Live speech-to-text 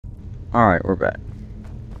Alright, we're back.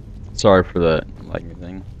 Sorry for that lagging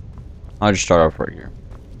thing. I'll just start off right here,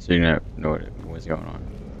 so you know what's going on.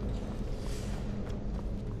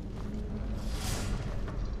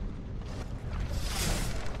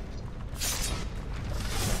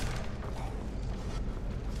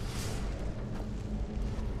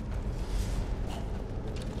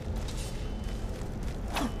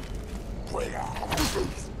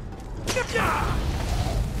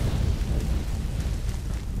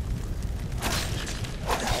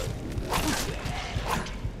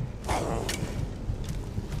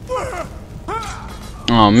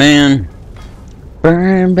 Oh man!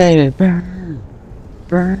 Burn, baby, burn!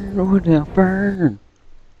 Burn, wood now, burn!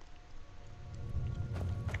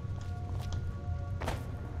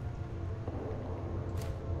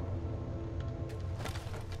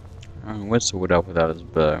 What's the wood elf without his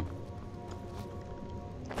bow?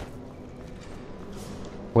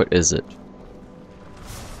 What is it?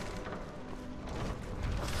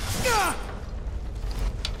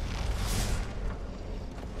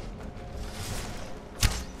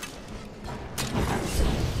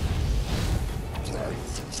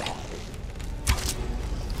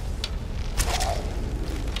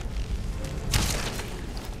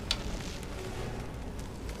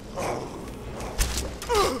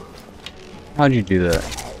 How'd you do that?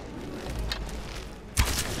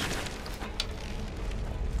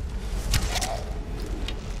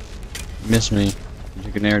 You missed me. You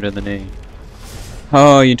took an arrow to the knee.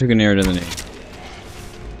 Oh, you took an arrow to the knee.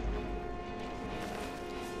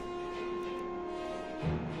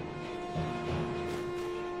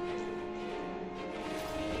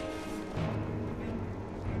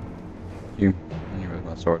 You. I need to put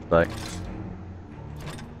my sword back.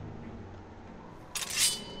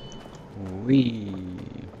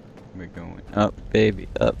 We're going up, baby,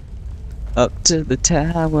 up to the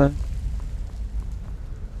tower.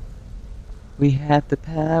 We have the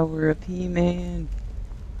power of He-Man.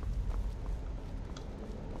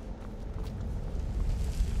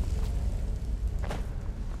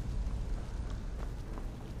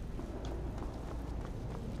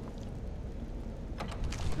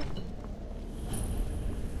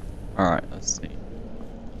 Alright, let's see.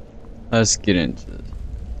 Let's get into this.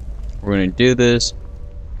 We're gonna do this,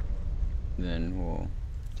 then we'll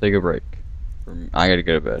take a break. I gotta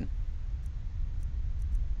go to bed.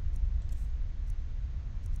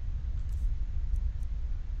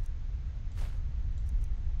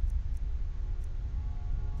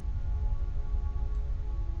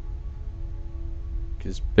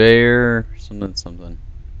 Cause bear something.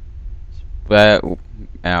 But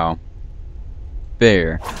ow.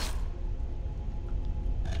 Bear.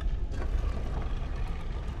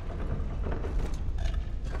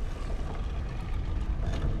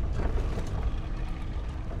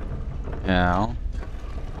 Ow.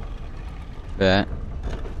 Bet.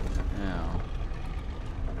 Ow.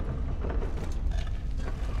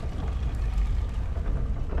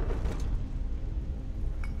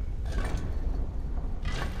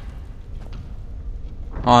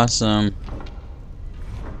 Awesome.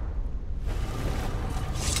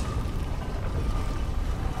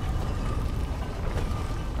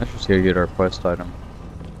 Let's just go get our quest item.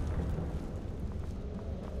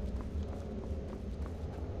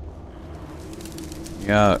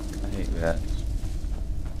 Yuck, I hate that.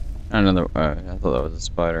 Another, I thought that was a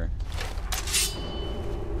spider.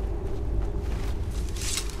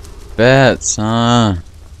 Bats, huh?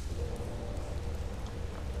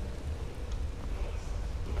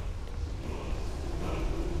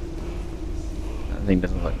 That thing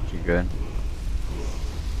doesn't look too good.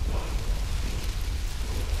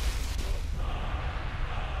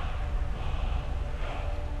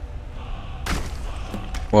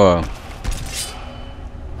 Whoa.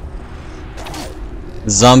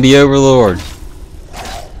 Zombie Overlord.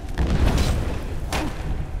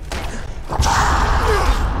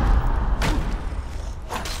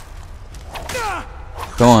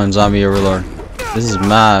 Come on, Zombie Overlord. This is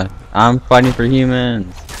I'm fighting for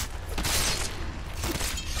humans.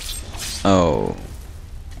 Oh.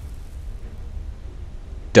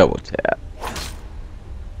 Double tap.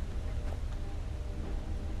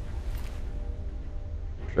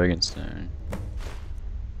 Dragonstone.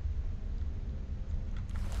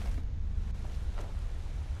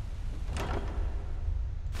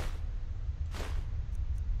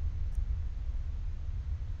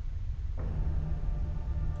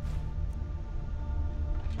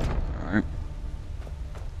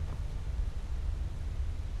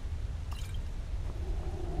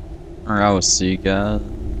 Alright, I will see you guys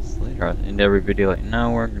later. I end every video like,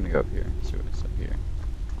 no, we're gonna go up here. See what's up here.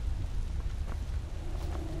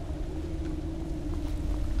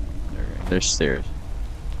 There There's stairs.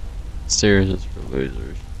 Stairs is for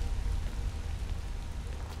losers.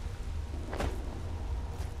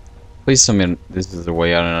 Please tell me this is the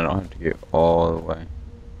way out and I don't have to get all the way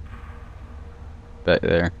back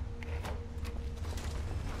there.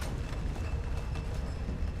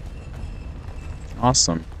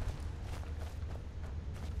 Awesome.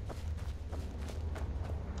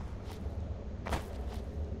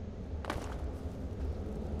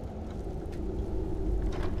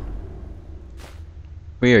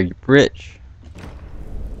 We are rich.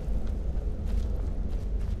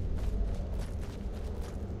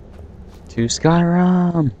 To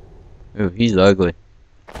Skyrim. Ooh, he's ugly.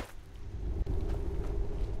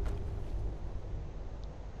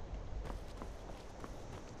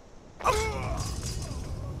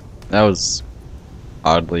 That was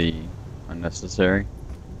oddly unnecessary.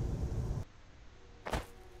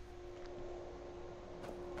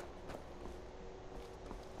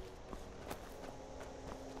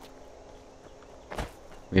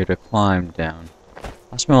 We have to climb down.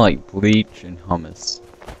 I smell like bleach and hummus.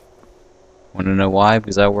 Want to know why?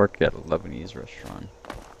 Because I work at a Lebanese restaurant.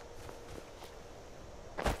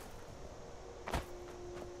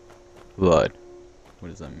 Blood. What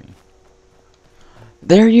does that mean?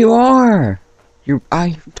 There you are!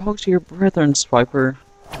 I talked to your brethren, Swiper.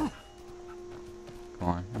 Come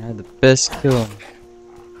on, I had the best kill.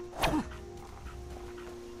 Come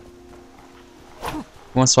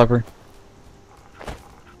on, Swiper.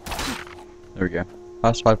 There we go.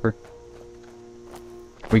 Hi, Swiper.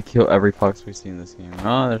 We kill every fox we see in this game.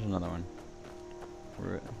 Oh, there's another one.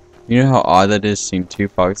 You know how odd that is seeing two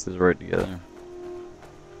foxes right together?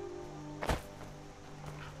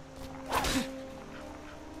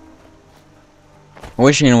 I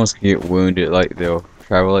wish animals could get wounded like they'll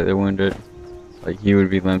travel like they're wounded. Like he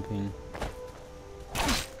would be limping.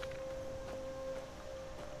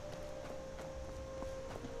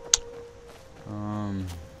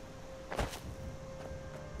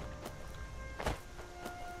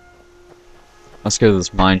 Let's go to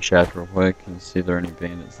this mine shaft real quick and see if there are any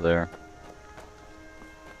bandits there.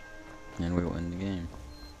 And we will end the game.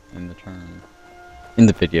 In the turn. In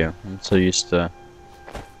the video. I'm so used to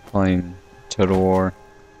playing Total War.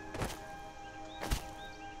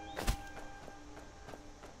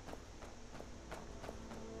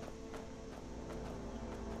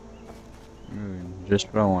 Ooh, just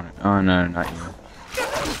what I wanted. Oh no, not you.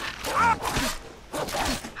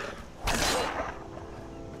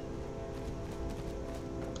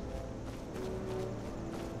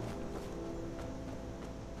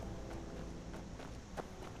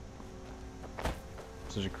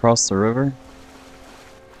 Did it cross the river?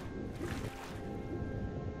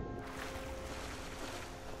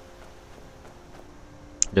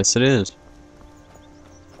 Yes, it is.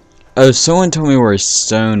 Oh, someone told me where a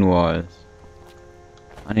stone was.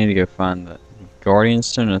 I need to go find that. Guardian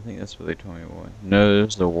stone? I think that's what they told me it was. No, it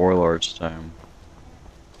was the Warlord stone.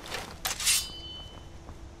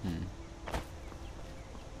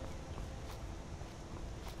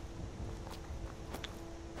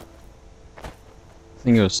 I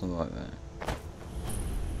think it was something like that.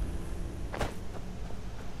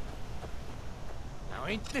 Now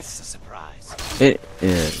ain't this a surprise? It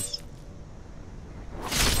is.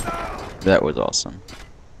 That was awesome.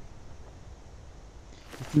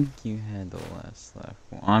 I think you had the last left.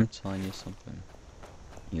 Well, I'm telling you something.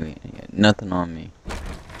 You ain't got nothing on me.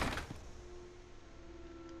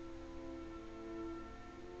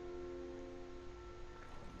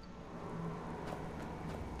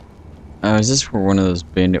 Oh, is this where one of those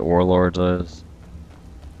bandit warlords is?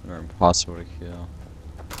 They're impossible to kill.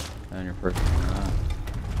 And your first one.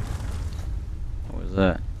 What was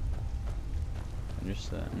that?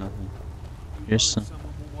 Just that, nothing. Just some.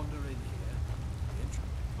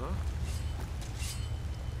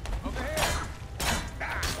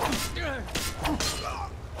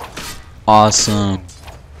 Awesome.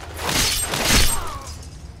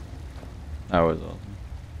 That was awesome.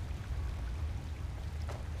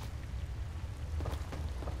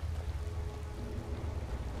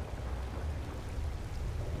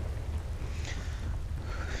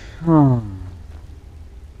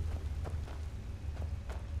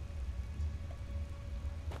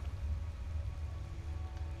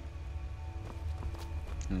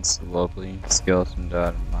 It's a lovely skeleton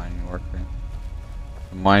died, a mining worker.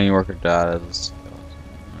 The mining worker died as a skeleton.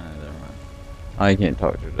 Never mind. I can't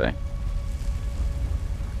talk today.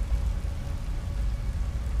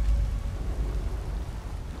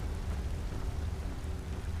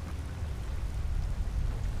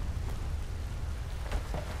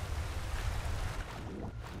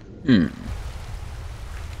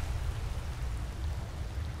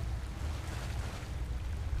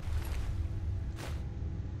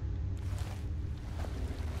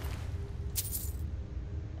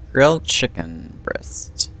 Grilled chicken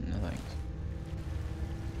breast. No thanks.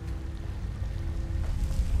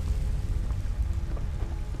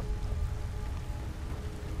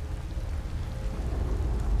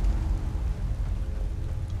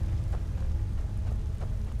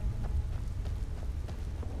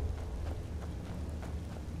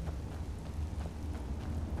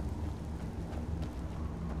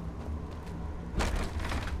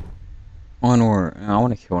 Onward. I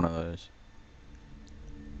want to kill one of those.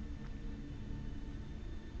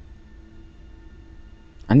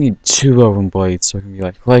 I need 2 of them blades so I can be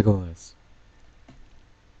like Legolas.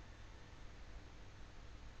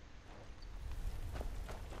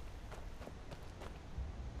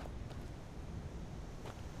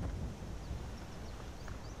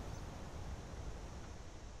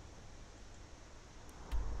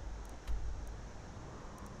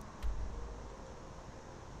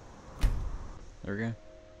 There we go.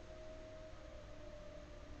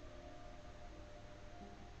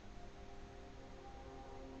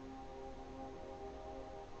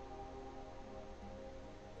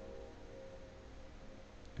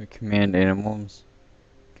 Command animals.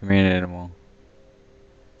 Command animal.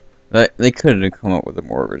 They could have come up with a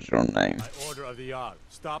more original name. By order of the Jarl,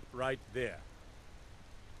 stop right there.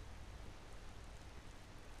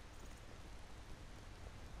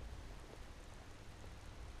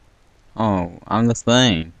 Oh, I'm the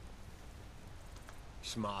thing.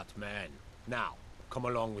 Smart man. Now, come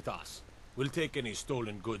along with us. We'll take any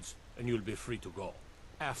stolen goods, and you'll be free to go.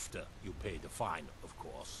 After you pay the fine, of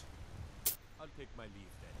course. I'll take my leave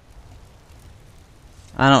then.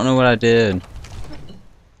 I don't know what I did.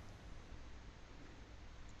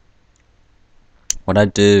 What'd I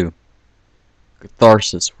do?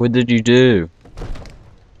 Catharsis, what did you do?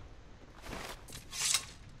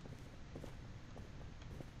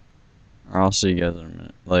 I'll see you guys in a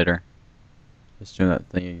minute later. Let's do that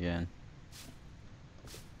thing again.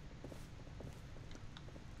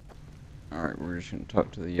 Alright, we're just gonna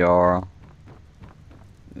talk to the Jarl.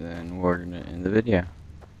 Then we're gonna end the video.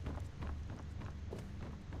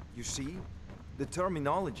 You see? The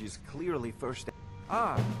terminology is clearly first.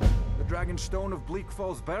 Ah, the Dragonstone of Bleak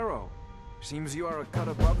Falls Barrow. Seems you are a cut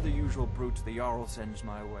above the usual brutes the Jarl sends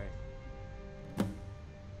my way.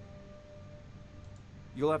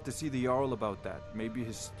 You'll have to see the Jarl about that. Maybe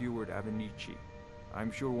his steward Avenici.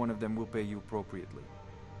 I'm sure one of them will pay you appropriately.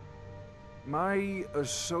 My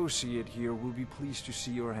associate here will be pleased to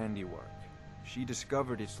see your handiwork. She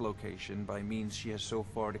discovered its location by means she has so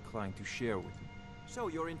far declined to share with me. So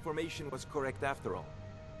your information was correct after all.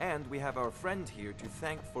 And we have our friend here to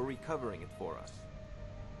thank for recovering it for us.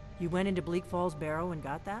 You went into Bleak Falls Barrow and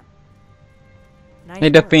got that? Nice Hey,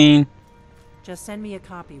 work. Duffine. Just send me a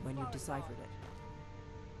copy when you've deciphered it.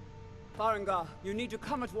 Farengar, you need to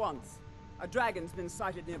come at once. A dragon's been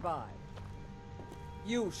sighted nearby.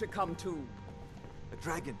 You should come too. A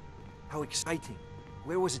dragon? How exciting.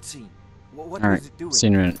 Where was it seen? What Alright, was it doing? see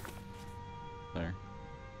you in a minute. There.